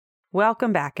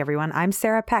Welcome back, everyone. I'm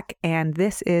Sarah Peck, and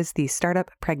this is the Startup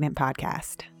Pregnant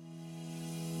Podcast.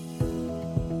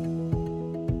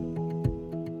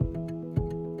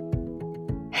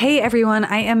 Hey, everyone.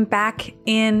 I am back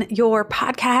in your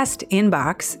podcast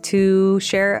inbox to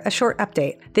share a short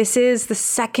update. This is the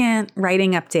second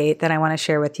writing update that I want to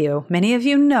share with you. Many of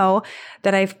you know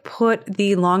that I've put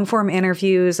the long-form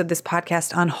interviews of this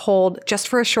podcast on hold just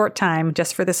for a short time,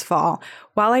 just for this fall,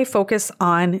 while I focus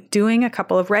on doing a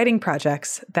couple of writing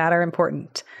projects that are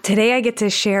important. Today, I get to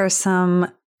share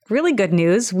some really good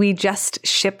news. We just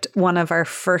shipped one of our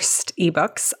first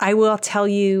ebooks. I will tell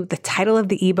you the title of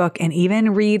the ebook and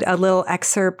even read a little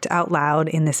excerpt out loud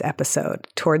in this episode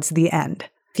towards the end.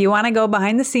 If you want to go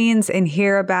behind the scenes and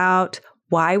hear about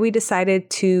why we decided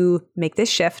to make this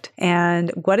shift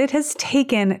and what it has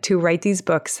taken to write these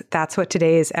books, that's what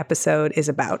today's episode is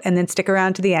about. And then stick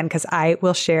around to the end because I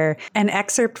will share an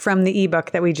excerpt from the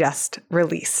ebook that we just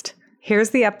released.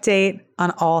 Here's the update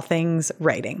on all things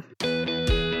writing.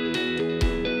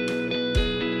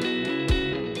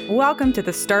 Welcome to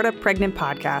the Startup Pregnant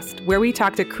Podcast, where we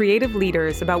talk to creative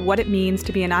leaders about what it means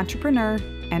to be an entrepreneur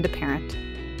and a parent.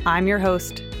 I'm your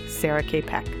host, Sarah K.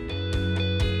 Peck.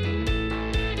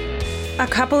 A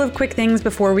couple of quick things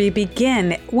before we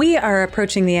begin. We are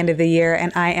approaching the end of the year,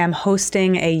 and I am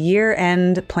hosting a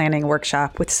year-end planning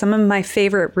workshop with some of my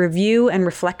favorite review and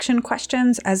reflection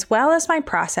questions, as well as my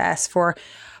process for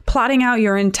plotting out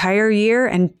your entire year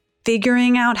and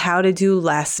figuring out how to do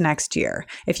less next year.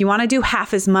 If you want to do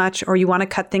half as much or you want to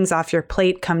cut things off your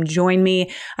plate, come join me.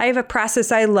 I have a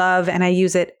process I love and I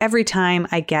use it every time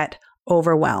I get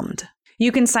overwhelmed.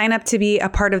 You can sign up to be a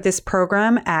part of this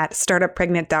program at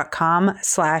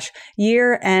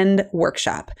startuppregnant.com/year-end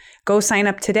workshop. Go sign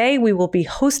up today. We will be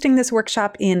hosting this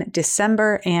workshop in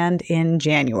December and in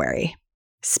January.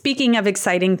 Speaking of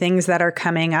exciting things that are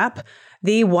coming up,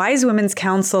 the Wise Women's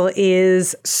Council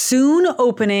is soon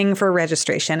opening for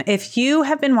registration. If you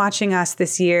have been watching us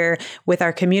this year with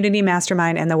our community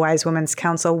mastermind and the Wise Women's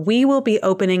Council, we will be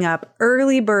opening up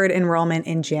early bird enrollment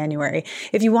in January.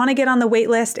 If you want to get on the wait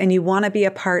list and you want to be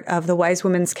a part of the Wise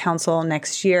Women's Council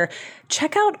next year,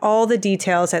 check out all the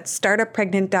details at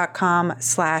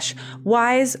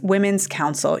startuppregnant.com/Wise Women's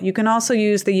Council. You can also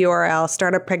use the URL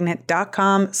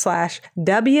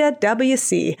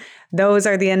startuppregnant.com/WWC. Those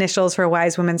are the initials for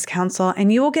Wise Women's Council,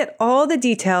 and you will get all the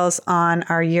details on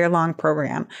our year-long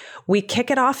program. We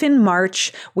kick it off in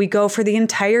March. We go for the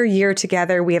entire year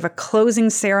together. We have a closing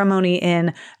ceremony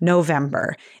in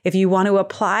November. If you want to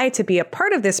apply to be a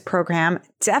part of this program,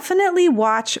 definitely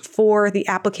watch for the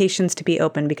applications to be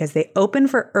open because they open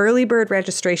for early bird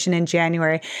registration in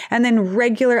January, and then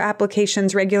regular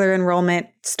applications, regular enrollment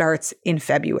starts in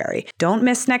February. Don't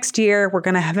miss next year. We're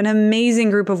going to have an amazing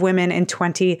group of women in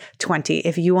 2020.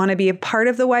 If you want to be a part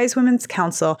of the Wise Women's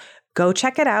Council, go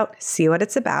check it out, see what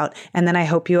it's about, and then I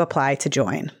hope you apply to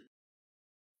join.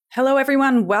 Hello,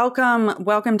 everyone.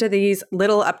 Welcome to these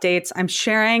little updates. I'm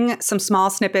sharing some small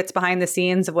snippets behind the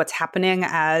scenes of what's happening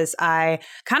as I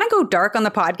kind of go dark on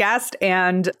the podcast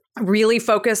and really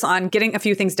focus on getting a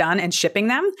few things done and shipping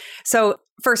them. So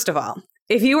first of all,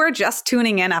 if you are just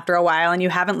tuning in after a while and you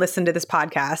haven't listened to this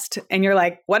podcast and you're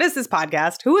like, what is this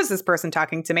podcast? Who is this person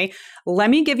talking to me? Let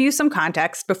me give you some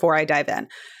context before I dive in.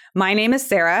 My name is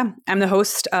Sarah. I'm the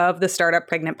host of the Startup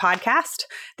Pregnant Podcast.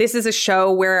 This is a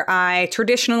show where I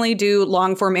traditionally do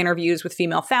long-form interviews with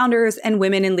female founders and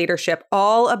women in leadership,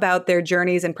 all about their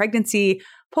journeys in pregnancy,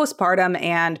 postpartum,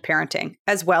 and parenting,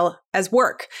 as well as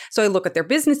work. So I look at their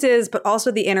businesses, but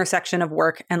also the intersection of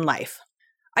work and life.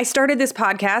 I started this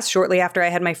podcast shortly after I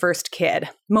had my first kid,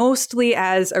 mostly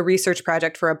as a research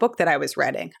project for a book that I was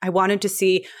writing. I wanted to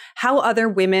see how other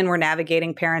women were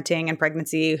navigating parenting and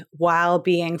pregnancy while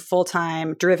being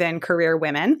full-time, driven career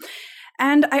women.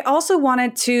 And I also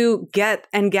wanted to get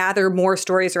and gather more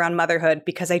stories around motherhood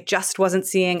because I just wasn't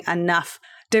seeing enough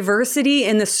diversity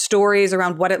in the stories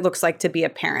around what it looks like to be a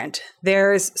parent.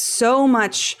 There's so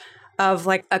much of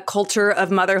like a culture of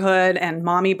motherhood and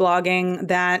mommy blogging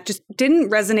that just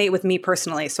didn't resonate with me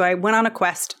personally. So I went on a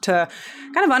quest to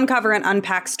kind of uncover and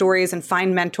unpack stories and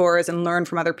find mentors and learn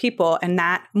from other people. And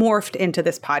that morphed into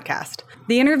this podcast.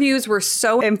 The interviews were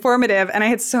so informative and I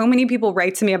had so many people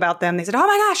write to me about them. They said, oh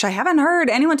my gosh, I haven't heard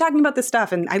anyone talking about this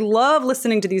stuff. And I love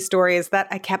listening to these stories that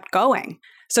I kept going.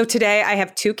 So today I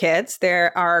have two kids.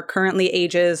 There are currently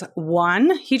ages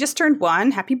 1. He just turned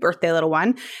 1. Happy birthday, little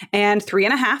one. And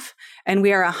 3.5. And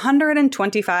we are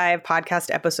 125 podcast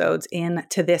episodes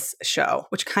into this show,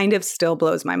 which kind of still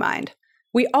blows my mind.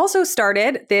 We also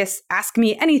started this Ask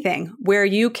Me Anything, where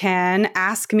you can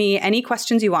ask me any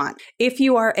questions you want. If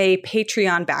you are a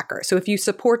Patreon backer, so if you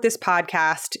support this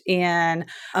podcast in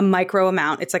a micro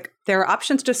amount, it's like there are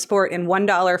options to support in $1,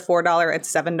 $4, and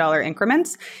 $7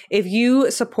 increments. If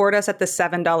you support us at the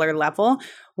 $7 level,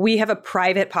 we have a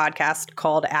private podcast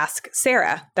called Ask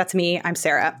Sarah. That's me. I'm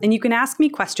Sarah. And you can ask me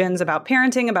questions about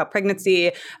parenting, about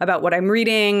pregnancy, about what I'm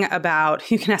reading,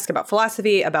 you can ask about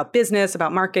philosophy, about business,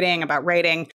 about marketing, about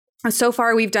writing. So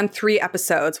far, we've done 3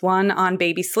 episodes, one on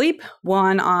baby sleep,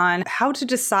 one on how to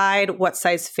decide what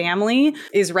size family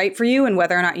is right for you and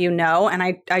whether or not you know. And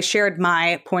I shared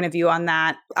my point of view on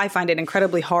that. I find it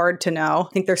incredibly hard to know.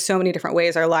 I think there's so many different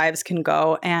ways our lives can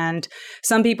go. And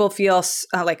some people feel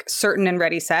like certain and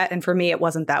ready set. And for me, it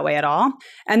wasn't that way at all.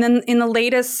 And then in the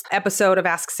latest episode of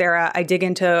Ask Sarah, I dig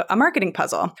into a marketing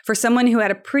puzzle for someone who had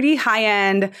a pretty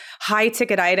high-end,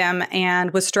 high-ticket item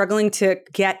and was struggling to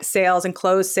get sales and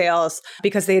close sales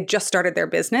because they had just started their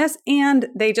business and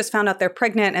they just found out they're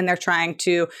pregnant and they're trying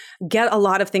to get a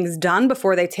lot of things done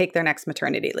before they take their next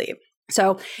maternity leave.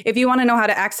 So if you want to know how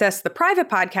to access the private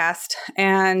podcast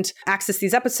and access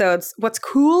these episodes, what's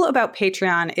cool about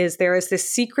Patreon is there is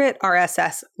this secret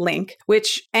RSS link,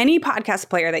 which any podcast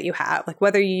player that you have, like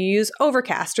whether you use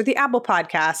Overcast or the Apple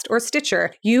Podcast or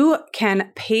Stitcher, you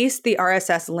can paste the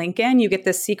RSS link in, you get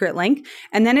this secret link,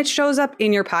 and then it shows up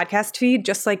in your podcast feed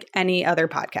just like any other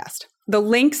podcast. The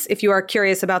links, if you are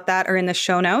curious about that, are in the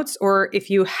show notes, or if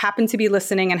you happen to be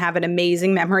listening and have an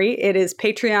amazing memory, it is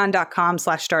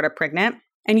patreon.com/startuppregnant.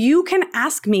 And you can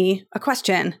ask me a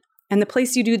question. And the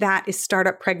place you do that is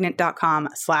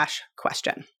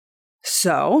startuppregnant.com/question.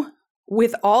 So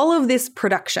with all of this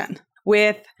production,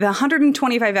 with the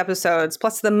 125 episodes,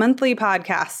 plus the monthly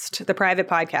podcast, the private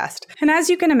podcast, and as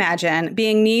you can imagine,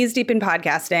 being knees deep in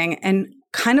podcasting and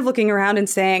kind of looking around and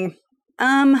saying,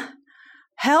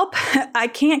 help, I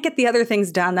can't get the other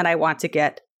things done that I want to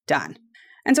get done.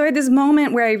 And so I had this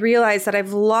moment where I realized that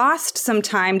I've lost some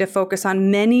time to focus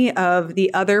on many of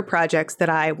the other projects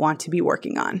that I want to be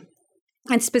working on.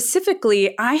 And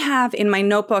specifically, I have in my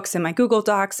notebooks and my Google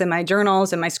Docs and my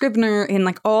journals and my Scrivener, in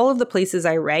like all of the places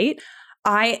I write,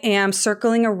 I am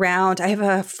circling around. I have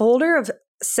a folder of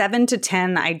 7 to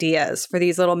 10 ideas for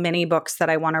these little mini books that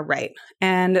I want to write.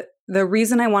 And the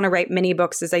reason I want to write mini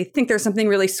books is I think there's something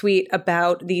really sweet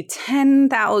about the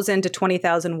 10,000 to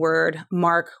 20,000 word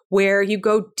mark where you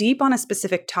go deep on a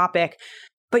specific topic,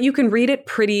 but you can read it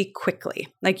pretty quickly.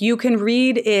 Like you can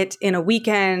read it in a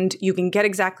weekend, you can get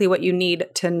exactly what you need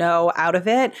to know out of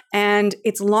it, and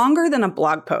it's longer than a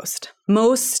blog post.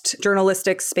 Most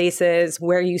journalistic spaces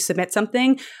where you submit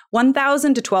something,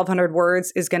 1,000 to 1,200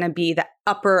 words is going to be the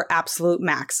upper absolute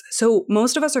max. So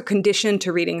most of us are conditioned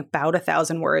to reading about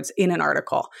 1,000 words in an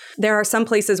article. There are some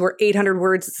places where 800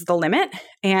 words is the limit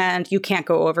and you can't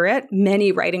go over it.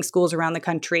 Many writing schools around the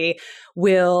country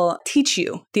will teach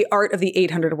you the art of the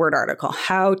 800-word article,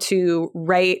 how to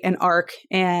write an arc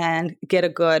and get a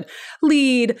good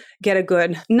lead, get a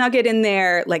good nugget in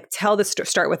there, like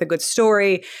start with a good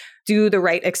story, do the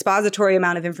right expository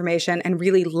amount of information, and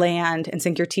really land and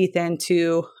sink your teeth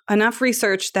into enough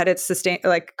research that it's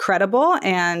credible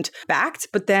and backed,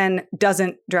 but then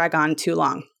doesn't drag on too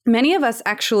long. Many of us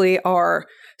actually are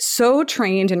so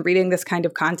trained in reading this kind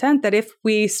of content that if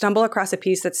we stumble across a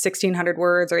piece that's 1,600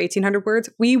 words or 1,800 words,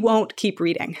 we won't keep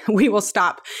reading. We will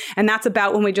stop. And that's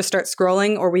about when we just start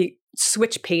scrolling or we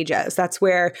switch pages. That's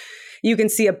where you can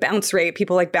see a bounce rate,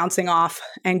 people like bouncing off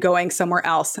and going somewhere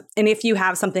else. And if you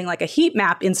have something like a heat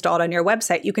map installed on your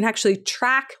website, you can actually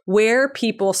track where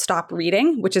people stop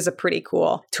reading, which is a pretty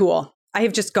cool tool. I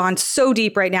have just gone so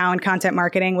deep right now in content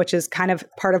marketing, which is kind of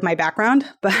part of my background,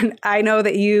 but I know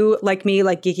that you, like me,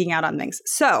 like geeking out on things.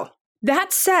 So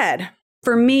that said,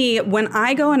 for me, when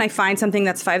I go and I find something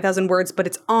that's 5,000 words, but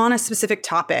it's on a specific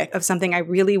topic of something I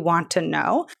really want to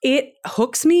know, it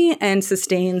hooks me and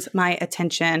sustains my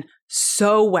attention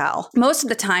so well. Most of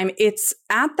the time, it's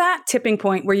at that tipping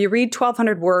point where you read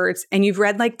 1,200 words and you've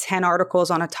read like 10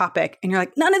 articles on a topic and you're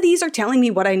like, none of these are telling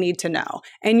me what I need to know.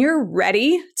 And you're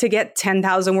ready to get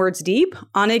 10,000 words deep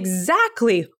on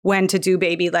exactly when to do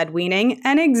baby-led weaning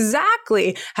and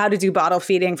exactly how to do bottle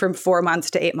feeding from 4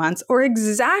 months to 8 months, or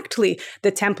exactly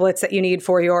the templates that you need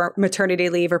for your maternity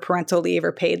leave or parental leave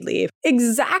or paid leave,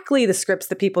 exactly the scripts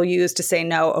that people use to say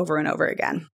no over and over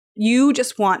again. You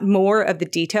just want more of the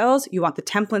details. You want the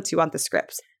templates. You want the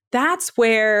scripts. That's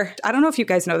where, I don't know if you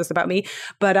guys know this about me,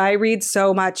 but I read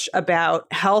so much about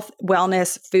health,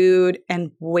 wellness, food,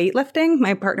 and weightlifting.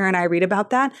 My partner and I read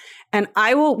about that. And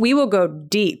we will go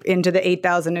deep into the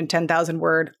 8,000 and 10,000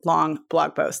 word long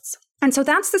blog posts. And so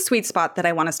that's the sweet spot that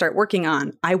I want to start working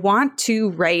on. I want to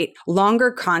write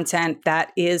longer content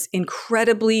that is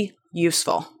incredibly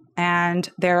useful. And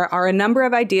there are a number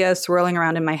of ideas swirling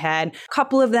around in my head. A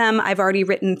couple of them I've already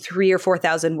written 3,000 or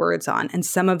 4,000 words on, and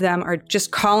some of them are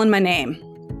just calling my name.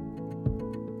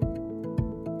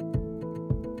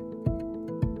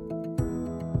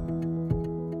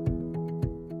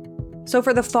 So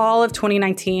for the fall of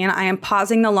 2019, I am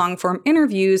pausing the long-form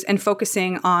interviews and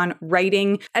focusing on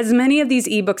writing as many of these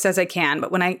ebooks as I can.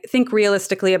 But when I think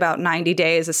realistically about 90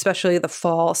 days, especially the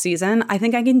fall season, I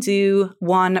think I can do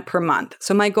 1 per month.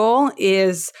 So my goal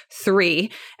is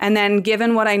 3. And then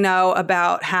given what I know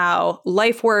about how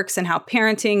life works and how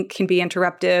parenting can be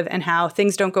interruptive and how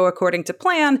things don't go according to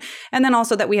plan, and then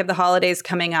also that we have the holidays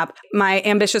coming up, my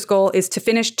ambitious goal is to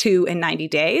finish 2 in 90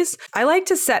 days. I like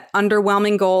to set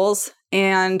underwhelming goals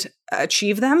and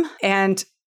achieve them. And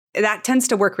that tends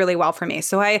to work really well for me.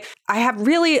 So I have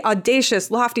really audacious,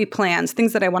 lofty plans,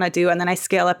 things that I want to do. And then I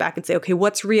scale it back and say, okay,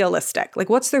 what's realistic? Like,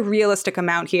 what's the realistic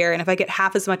amount here? And if I get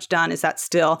half as much done, is that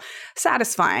still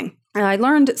satisfying? And I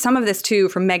learned some of this too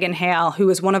from Megan Hale, who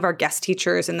is one of our guest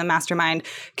teachers in the mastermind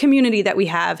community that we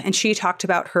have. And she talked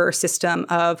about her system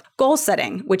of goal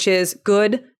setting, which is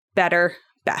good, better,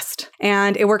 best.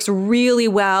 And it works really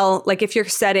well. Like if you're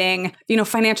setting,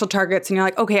 financial targets and you're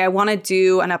like, okay, I want to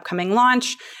do an upcoming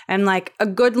launch, and like a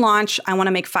good launch, I want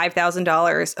to make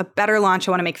 $5,000. A better launch,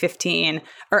 I want to make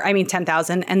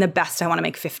 $10,000. And the best, I want to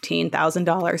make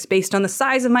 $15,000 based on the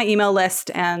size of my email list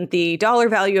and the dollar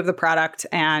value of the product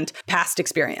and past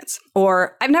experience.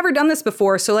 Or I've never done this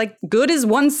before. So like good is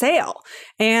 1 sale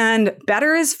and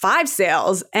better is 5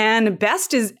 sales and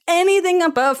best is anything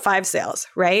above 5 sales,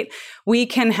 right? We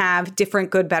can have different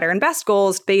good, better, and best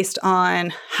goals based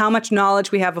on how much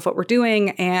knowledge we have of what we're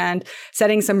doing and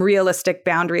setting some realistic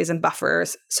boundaries and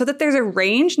buffers so that there's a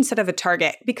range instead of a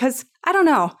target. Because I don't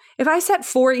know, if I set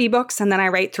 4 ebooks and then I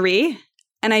write 3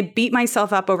 and I beat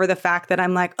myself up over the fact that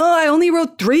I'm like, oh, I only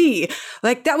wrote 3.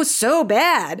 Like that was so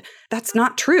bad. That's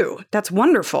not true. That's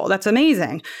wonderful. That's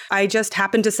amazing. I just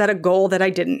happened to set a goal that I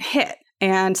didn't hit.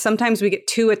 And sometimes we get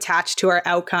too attached to our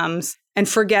outcomes and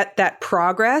forget that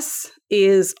progress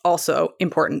is also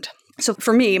important. So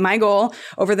for me, my goal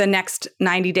over the next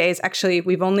 90 days, actually,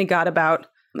 we've only got about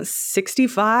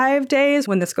 65 days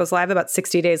when this goes live, about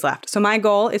 60 days left. So my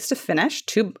goal is to finish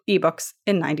 2 ebooks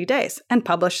in 90 days and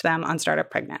publish them on Startup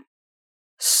Pregnant.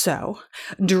 So,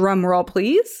 drum roll,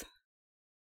 please.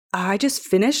 I just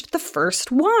finished the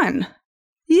first one.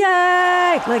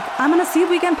 Yay! Like, I'm going to see if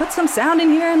we can put some sound in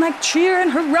here and like cheer and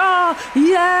hurrah!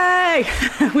 Yay!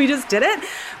 We just did it.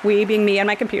 We being me and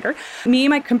my computer. Me,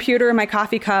 my computer, my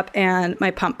coffee cup, and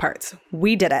my pump parts.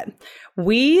 We did it.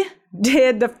 We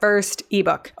did the first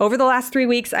ebook. Over the last 3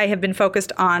 weeks, I have been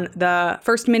focused on the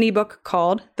first mini book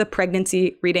called The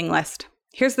Pregnancy Reading List.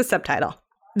 Here's the subtitle.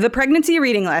 The Pregnancy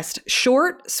Reading List,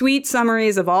 short, sweet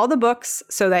summaries of all the books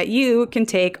so that you can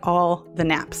take all the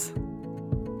naps.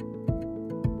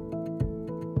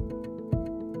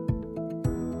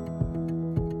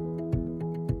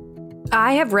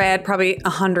 I have read probably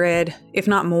 100, if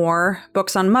not more,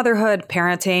 books on motherhood,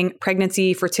 parenting,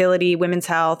 pregnancy, fertility, women's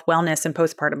health, wellness, and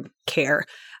postpartum care.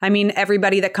 I mean,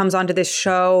 everybody that comes onto this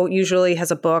show usually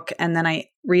has a book, and then I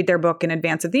read their book in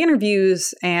advance of the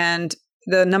interviews. And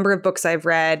the number of books I've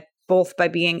read, both by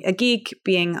being a geek,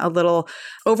 being a little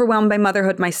overwhelmed by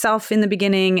motherhood myself in the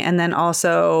beginning, and then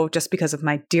also just because of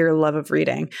my dear love of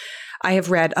reading. I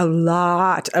have read a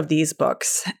lot of these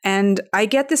books, and I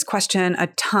get this question a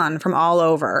ton from all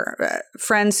over.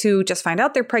 Friends who just find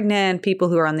out they're pregnant, people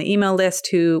who are on the email list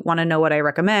who want to know what I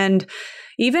recommend.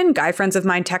 Even guy friends of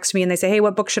mine text me and they say, hey,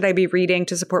 what book should I be reading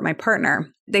to support my partner?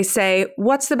 They say,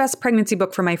 what's the best pregnancy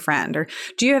book for my friend? Or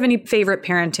do you have any favorite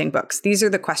parenting books? These are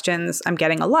the questions I'm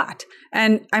getting a lot.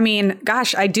 And I mean,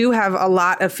 gosh, I do have a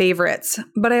lot of favorites,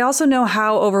 but I also know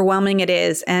how overwhelming it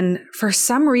is. And for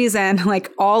some reason,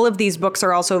 like all of these books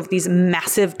are also these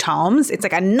massive tomes. It's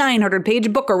like a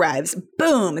 900-page book arrives.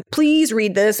 Boom. Please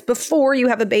read this before you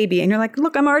have a baby. And you're like,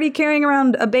 look, I'm already carrying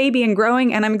around a baby and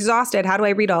growing and I'm exhausted. How do I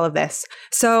read all of this?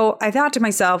 So I thought to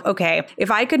myself, okay,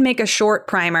 if I could make a short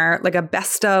primer, like a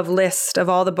best of list of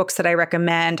all the books that I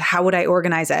recommend, how would I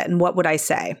organize it and what would I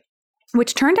say?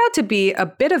 Which turned out to be a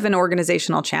bit of an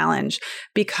organizational challenge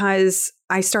because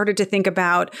I started to think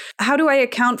about how do I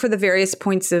account for the various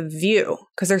points of view?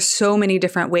 Because there's so many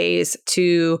different ways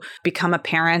to become a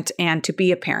parent and to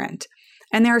be a parent.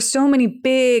 And there are so many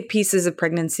big pieces of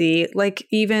pregnancy, like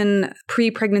even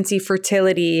pre-pregnancy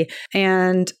fertility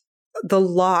and the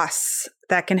loss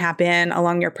that can happen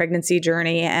along your pregnancy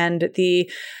journey and the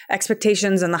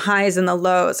expectations and the highs and the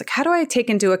lows. Like, how do I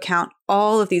take into account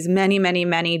all of these many, many,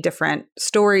 many different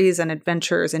stories and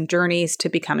adventures and journeys to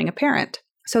becoming a parent?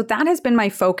 So that has been my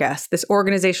focus, this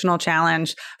organizational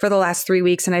challenge for the last 3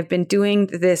 weeks. And I've been doing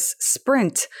this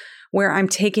sprint where I'm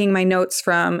taking my notes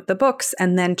from the books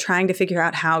and then trying to figure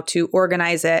out how to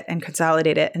organize it and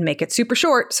consolidate it and make it super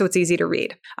short so it's easy to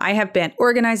read. I have been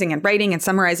organizing and writing and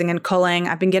summarizing and culling.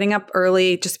 I've been getting up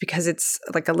early just because it's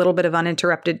like a little bit of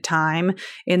uninterrupted time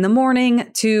in the morning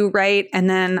to write. And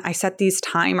then I set these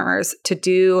timers to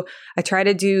do, I try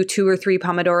to do 2 or 3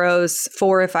 Pomodoros,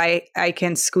 4 if I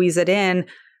can squeeze it in,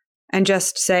 and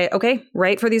just say, okay,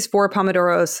 write for these 4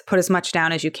 Pomodoros, put as much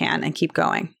down as you can and keep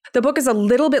going. The book is a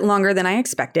little bit longer than I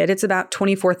expected. It's about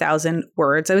 24,000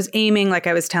 words. I was aiming, like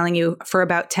I was telling you, for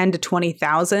about 10 to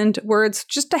 20,000 words,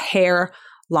 just a hair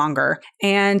longer.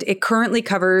 And it currently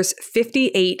covers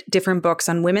 58 different books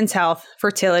on women's health,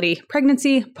 fertility,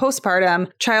 pregnancy,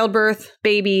 postpartum, childbirth,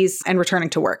 babies, and returning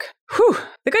to work. Whew.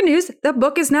 The good news, the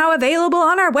book is now available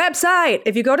on our website.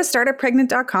 If you go to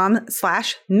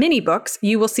startuppregnant.com/minibooks,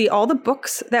 you will see all the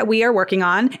books that we are working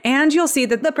on, and you'll see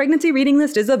that the pregnancy reading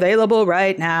list is available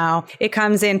right now. It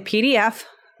comes in PDF,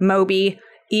 Mobi,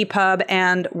 EPUB,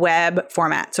 and web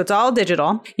format. So it's all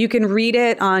digital. You can read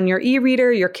it on your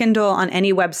e-reader, your Kindle, on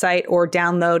any website, or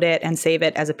download it and save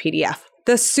it as a PDF.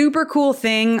 The super cool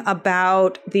thing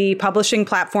about the publishing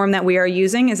platform that we are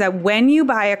using is that when you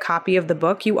buy a copy of the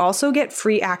book, you also get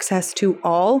free access to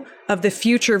all of the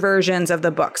future versions of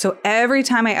the book. So every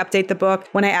time I update the book,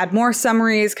 when I add more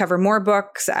summaries, cover more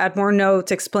books, add more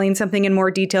notes, explain something in more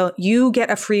detail, you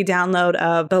get a free download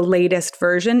of the latest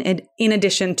version in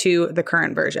addition to the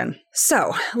current version.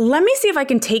 So let me see if I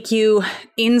can take you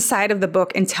inside of the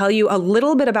book and tell you a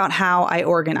little bit about how I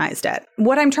organized it.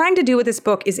 What I'm trying to do with this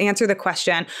book is answer the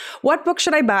question, what book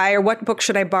should I buy or what book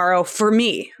should I borrow for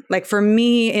me? Like for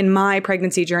me in my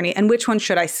pregnancy journey, and which one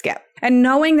should I skip? And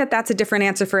knowing that that's a different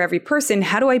answer for every person,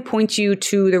 how do I point you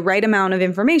to the right amount of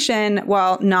information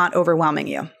while not overwhelming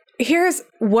you? Here's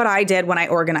what I did when I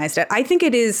organized it. I think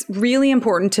it is really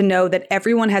important to know that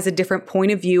everyone has a different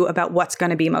point of view about what's going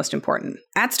to be most important.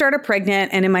 At Startup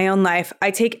Pregnant and in my own life,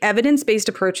 I take evidence-based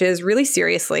approaches really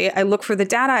seriously. I look for the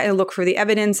data, I look for the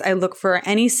evidence, I look for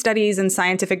any studies and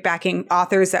scientific backing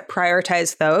authors that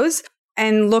prioritize those.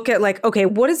 And look at like, okay,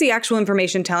 what is the actual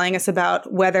information telling us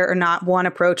about whether or not one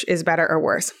approach is better or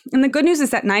worse? And the good news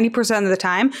is that 90% of the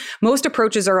time, most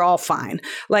approaches are all fine.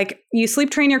 Like you sleep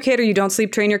train your kid or you don't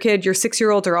sleep train your kid, your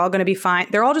 6-year-olds are all going to be fine.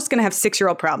 They're all just going to have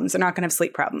 6-year-old problems. They're not going to have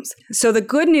sleep problems. So the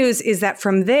good news is that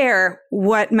from there,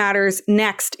 what matters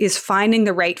next is finding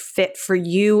the right fit for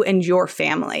you and your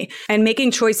family and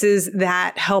making choices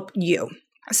that help you.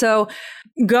 So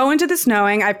go into this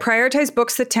knowing I prioritize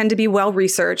books that tend to be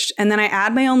well-researched, and then I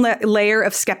add my own layer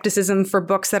of skepticism for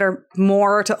books that are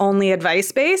more to only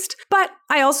advice-based. But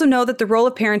I also know that the role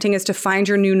of parenting is to find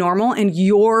your new normal and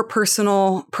your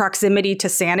personal proximity to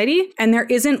sanity. And there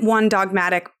isn't one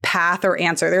dogmatic path or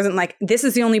answer. There isn't like, this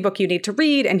is the only book you need to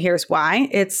read, and here's why.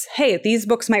 It's, hey, these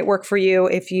books might work for you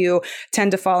if you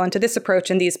tend to fall into this approach,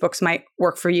 and these books might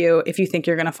work for you if you think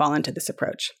you're going to fall into this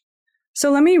approach. So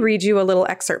let me read you a little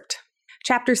excerpt.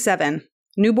 Chapter 7,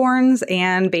 Newborns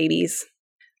and Babies.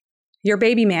 Your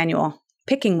baby manual,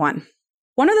 picking one.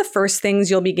 One of the first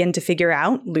things you'll begin to figure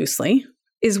out, loosely,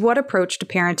 is what approach to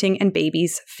parenting and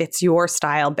babies fits your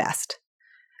style best.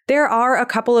 There are a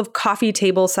couple of coffee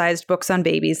table-sized books on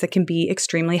babies that can be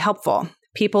extremely helpful.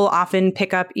 People often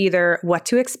pick up either What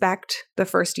to Expect the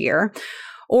First Year,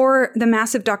 or the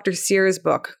massive Dr. Sears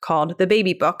book called The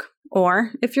Baby Book,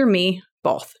 or, if you're me,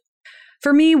 both.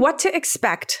 For me, What to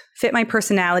Expect fit my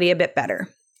personality a bit better.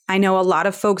 I know a lot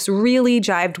of folks really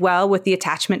jived well with the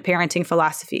attachment parenting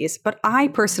philosophies, but I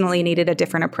personally needed a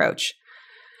different approach.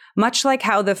 Much like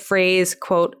how the phrase,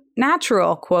 quote,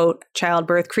 natural, quote,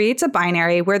 childbirth creates a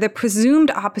binary where the presumed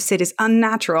opposite is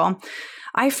unnatural,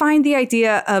 I find the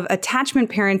idea of attachment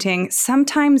parenting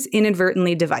sometimes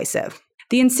inadvertently divisive.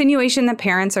 The insinuation that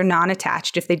parents are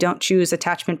non-attached if they don't choose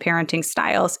attachment parenting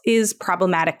styles is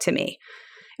problematic to me.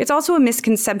 It's also a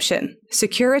misconception.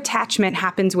 Secure attachment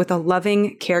happens with a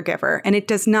loving caregiver, and it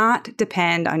does not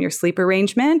depend on your sleep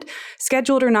arrangement,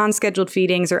 scheduled or non-scheduled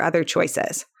feedings, or other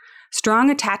choices.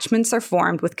 Strong attachments are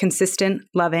formed with consistent,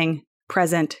 loving,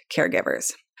 present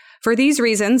caregivers. For these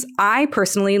reasons, I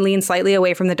personally lean slightly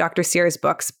away from the Dr. Sears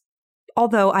books.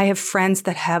 although I have friends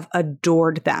that have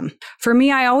adored them. For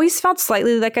me, I always felt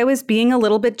slightly like I was being a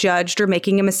little bit judged or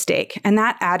making a mistake, and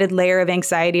that added layer of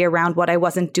anxiety around what I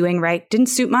wasn't doing right didn't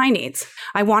suit my needs.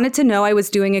 I wanted to know I was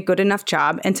doing a good enough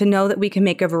job and to know that we can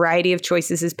make a variety of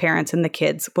choices as parents and the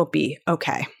kids will be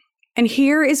okay. And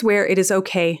here is where it is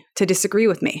okay to disagree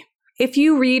with me. If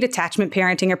you read attachment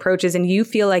parenting approaches and you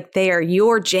feel like they are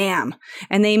your jam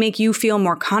and they make you feel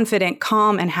more confident,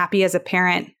 calm, and happy as a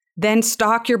parent, then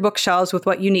stock your bookshelves with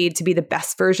what you need to be the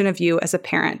best version of you as a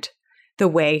parent, the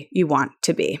way you want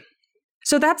to be.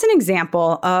 So that's an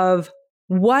example of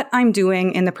what I'm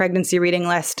doing in the pregnancy reading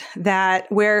list,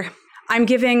 where I'm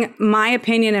giving my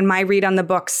opinion and my read on the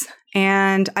books.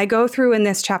 And I go through in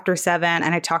this chapter 7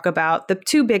 and I talk about the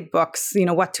 2 big books,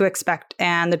 What to Expect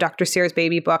and the Dr. Sears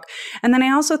Baby book. And then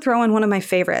I also throw in one of my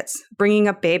favorites, Bringing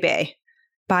Up Bebe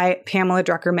by Pamela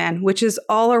Druckerman, which is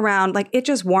all around, it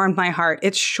just warmed my heart.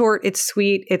 It's short, it's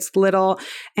sweet, it's little,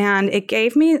 and it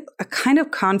gave me a kind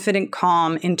of confident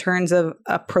calm in terms of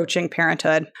approaching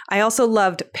parenthood. I also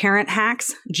loved Parent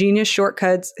Hacks, Genius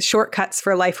Shortcuts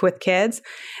for Life with Kids.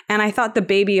 And I thought the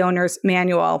Baby Owner's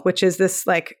Manual, which is this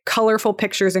colorful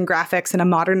pictures and graphics and a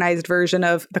modernized version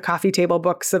of the coffee table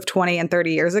books of 20 and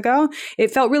 30 years ago,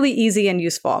 it felt really easy and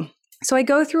useful. So I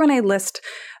go through and I list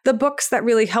the books that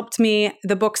really helped me,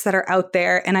 the books that are out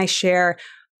there, and I share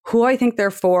who I think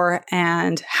they're for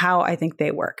and how I think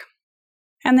they work.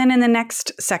 And then in the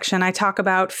next section, I talk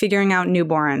about figuring out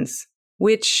newborns,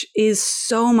 which is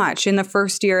so much in the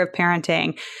first year of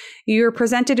parenting. You're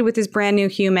presented with this brand new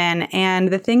human, and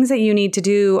the things that you need to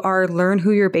do are learn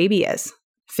who your baby is,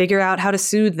 figure out how to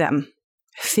soothe them,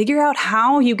 figure out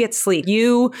how you get sleep,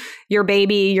 you, your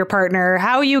baby, your partner,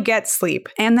 how you get sleep,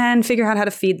 and then figure out how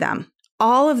to feed them.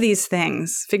 All of these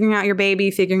things, figuring out your baby,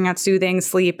 figuring out soothing,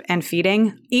 sleep, and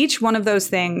feeding, each one of those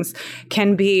things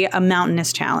can be a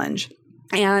mountainous challenge.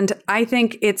 And I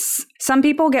think some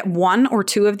people get 1 or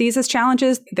 2 of these as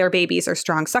challenges. Their babies are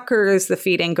strong suckers. The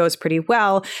feeding goes pretty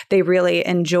well. They really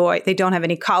they don't have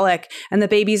any colic, and the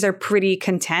babies are pretty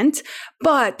content,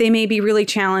 but they may be really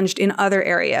challenged in other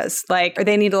areas, or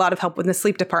they need a lot of help with the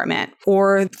sleep department,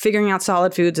 or figuring out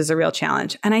solid foods is a real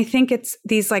challenge. And I think it's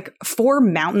these 4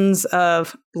 mountains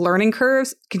of learning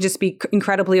curves can just be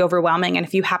incredibly overwhelming. And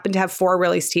if you happen to have 4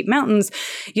 really steep mountains,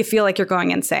 you feel like you're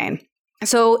going insane.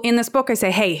 So in this book, I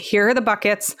say, hey, here are the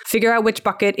buckets. Figure out which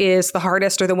bucket is the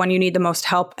hardest or the one you need the most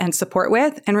help and support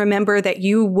with. And remember that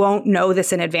you won't know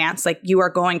this in advance. You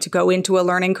are going to go into a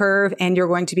learning curve and you're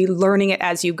going to be learning it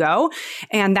as you go.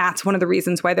 And that's one of the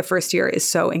reasons why the first year is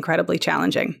so incredibly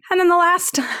challenging. And then the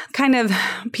last kind of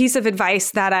piece of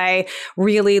advice that I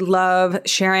really love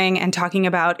sharing and talking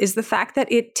about is the fact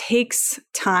that it takes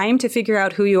time to figure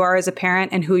out who you are as a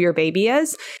parent and who your baby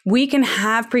is. We can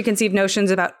have preconceived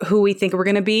notions about who we think we're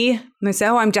going to be. I say,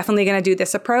 I'm definitely going to do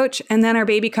this approach. And then our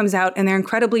baby comes out and they're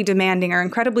incredibly demanding or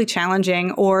incredibly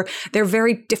challenging, or they're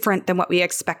very different than what we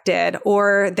expected,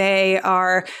 or they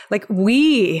are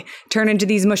we turn into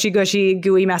these mushy gushy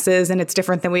gooey messes and it's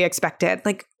different than we expected.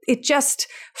 It just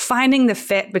finding the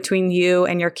fit between you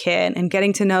and your kid and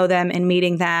getting to know them and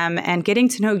meeting them and getting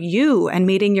to know you and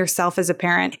meeting yourself as a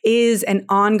parent is an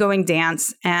ongoing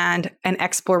dance and an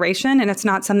exploration. And it's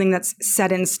not something that's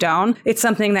set in stone. It's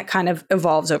something that kind of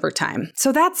evolves over time.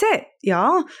 So that's it,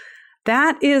 y'all.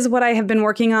 That is what I have been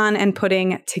working on and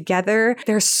putting together.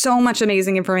 There's so much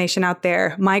amazing information out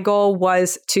there. My goal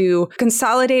was to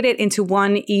consolidate it into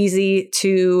one easy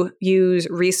to use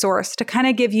resource to kind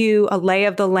of give you a lay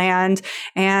of the land.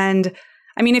 And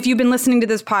if you've been listening to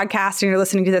this podcast and you're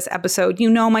listening to this episode, you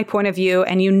know my point of view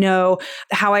and you know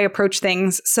how I approach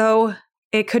things. So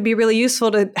it could be really useful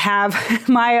to have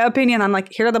my opinion on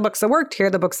here are the books that worked, here are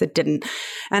the books that didn't.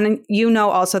 And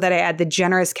also that I add the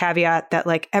generous caveat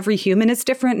that every human is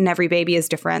different and every baby is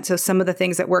different. So some of the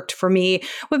things that worked for me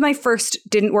with my first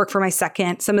didn't work for my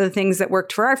second. Some of the things that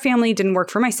worked for our family didn't work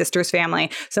for my sister's family.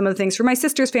 Some of the things for my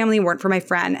sister's family weren't for my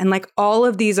friend. And all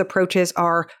of these approaches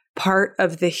are part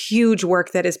of the huge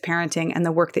work that is parenting and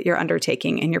the work that you're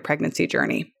undertaking in your pregnancy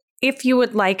journey. If you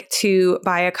would like to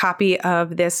buy a copy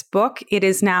of this book, it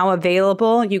is now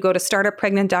available. You go to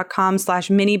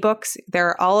startuppregnant.com/minibooks. There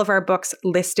are all of our books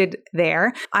listed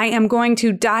there. I am going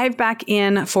to dive back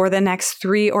in for the next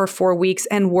 3 or 4 weeks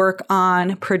and work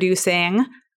on producing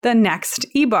the next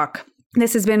ebook.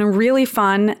 This has been really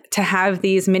fun to have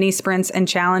these mini sprints and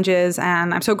challenges,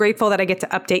 and I'm so grateful that I get to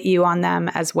update you on them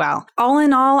as well. All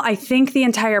in all, I think the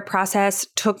entire process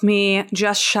took me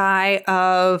just shy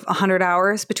of 100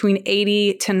 hours, between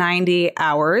 80 to 90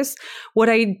 hours. What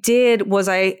I did was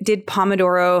I did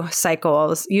Pomodoro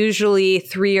cycles, usually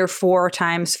 3 or 4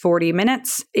 times 40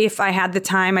 minutes. If I had the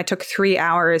time, I took 3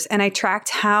 hours, and I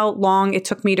tracked how long it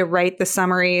took me to write the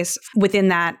summaries within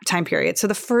that time period. So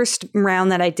the first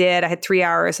round that I did, I had 3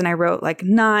 hours and I wrote like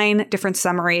 9 different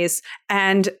summaries.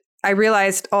 And I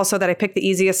realized also that I picked the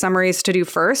easiest summaries to do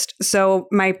first. So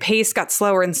my pace got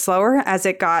slower and slower as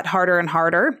it got harder and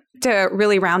harder to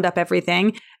really round up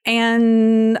everything.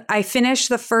 And I finished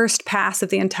the first pass of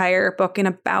the entire book in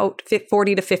about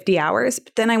 40 to 50 hours.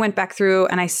 But then I went back through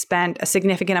and I spent a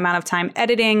significant amount of time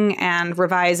editing and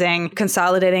revising,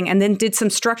 consolidating, and then did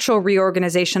some structural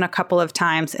reorganization a couple of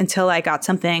times until I got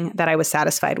something that I was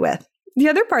satisfied with. The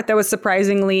other part that was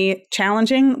surprisingly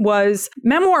challenging was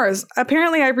memoirs.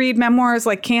 Apparently, I read memoirs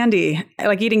like candy,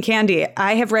 like eating candy.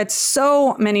 I have read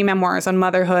so many memoirs on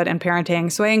motherhood and parenting.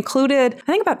 So I included,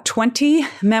 I think, about 20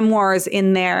 memoirs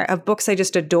in there of books I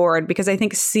just adored, because I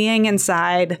think seeing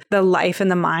inside the life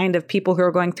and the mind of people who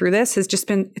are going through this has just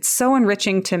been, it's so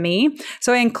enriching to me.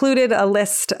 So I included a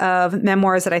list of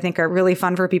memoirs that I think are really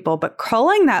fun for people, but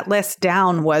culling that list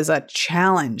down was a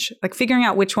challenge, like figuring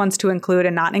out which ones to include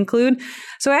and not include.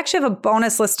 So I actually have a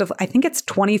bonus list of, I think it's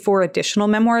 24 additional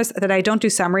memoirs that I don't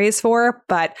do summaries for,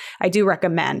 but I do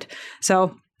recommend.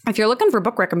 So if you're looking for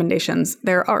book recommendations,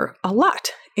 there are a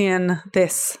lot in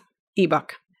this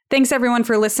ebook. Thanks everyone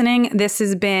for listening. This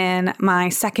has been my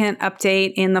second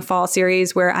update in the fall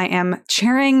series where I am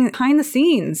sharing behind the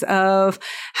scenes of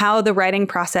how the writing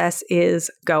process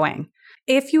is going.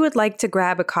 If you would like to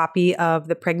grab a copy of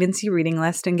the pregnancy reading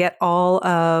list and get all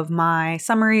of my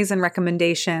summaries and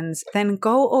recommendations, then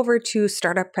go over to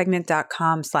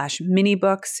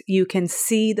startuppregnant.com/minibooks. You can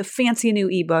see the fancy new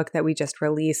ebook that we just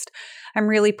released. I'm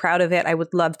really proud of it. I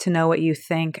would love to know what you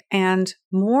think. And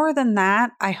more than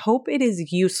that, I hope it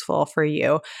is useful for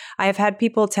you. I have had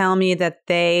people tell me that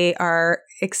they are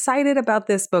excited about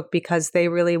this book because they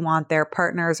really want their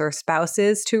partners or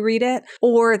spouses to read it,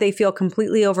 or they feel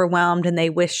completely overwhelmed and they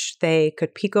wish they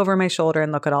could peek over my shoulder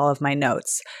and look at all of my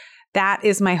notes. That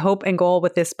is my hope and goal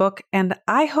with this book, and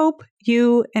I hope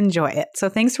you enjoy it. So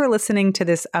thanks for listening to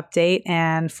this update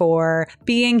and for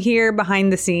being here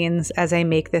behind the scenes as I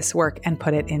make this work and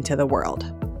put it into the world.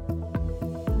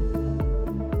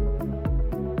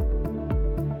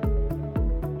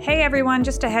 Hey everyone,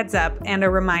 just a heads up and a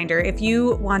reminder. If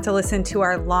you want to listen to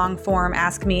our long form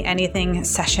Ask Me Anything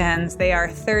sessions, they are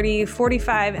 30,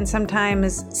 45, and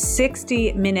sometimes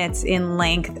 60 minutes in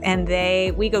length, and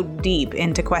we go deep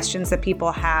into questions that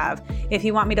people have. If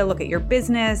you want me to look at your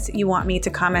business, you want me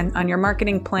to comment on your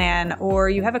marketing plan,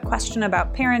 or you have a question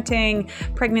about parenting,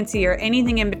 pregnancy, or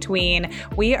anything in between,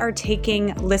 we are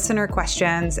taking listener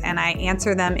questions and I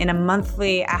answer them in a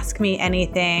monthly Ask Me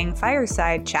Anything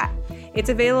fireside chat. It's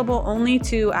available only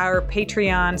to our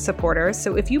Patreon supporters.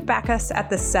 So if you back us at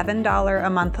the $7 a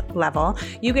month level,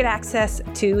 you get access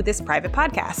to this private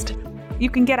podcast. You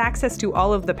can get access to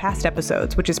all of the past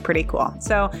episodes, which is pretty cool.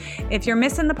 So if you're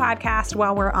missing the podcast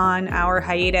while we're on our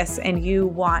hiatus and you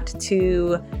want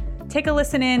to take a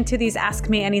listen in to these Ask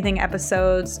Me Anything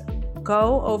episodes,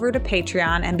 go over to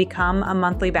Patreon and become a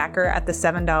monthly backer at the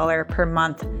 $7 per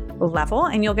month level,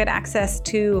 and you'll get access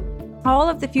to all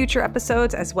of the future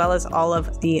episodes as well as all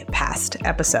of the past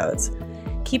episodes.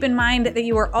 Keep in mind that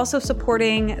you are also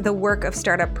supporting the work of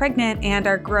Startup Pregnant and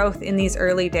our growth in these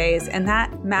early days, and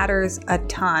that matters a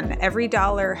ton. Every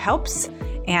dollar helps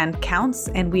and counts,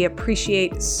 and we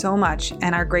appreciate so much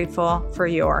and are grateful for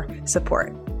your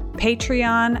support.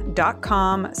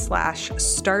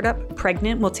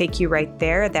 Patreon.com/startuppregnant will take you right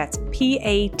there. That's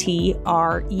Patreon.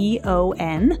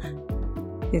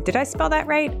 Did I spell that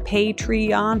right?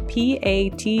 Patreon,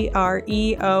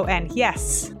 Patreon.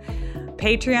 Yes.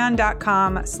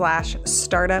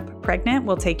 Patreon.com/startuppregnant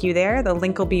will take you there. The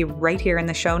link will be right here in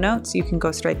the show notes. You can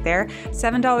go straight there.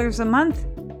 $7 a month,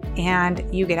 and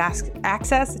you get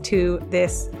access to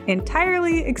this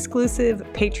entirely exclusive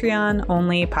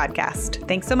Patreon-only podcast.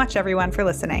 Thanks so much, everyone, for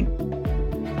listening.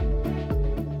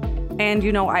 And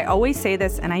I always say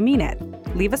this, and I mean it.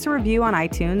 Leave us a review on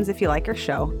iTunes if you like our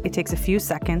show. It takes a few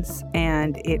seconds,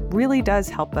 and it really does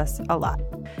help us a lot.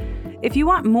 If you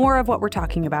want more of what we're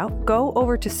talking about, go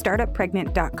over to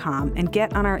startuppregnant.com and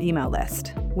get on our email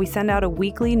list. We send out a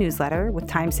weekly newsletter with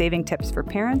time-saving tips for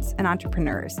parents and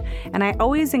entrepreneurs. And I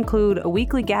always include a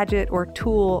weekly gadget or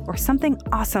tool or something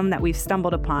awesome that we've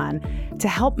stumbled upon to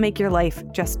help make your life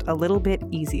just a little bit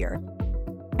easier.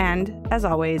 And as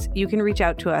always, you can reach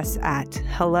out to us at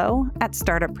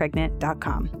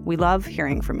hello@startuppregnant.com. We love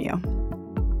hearing from you.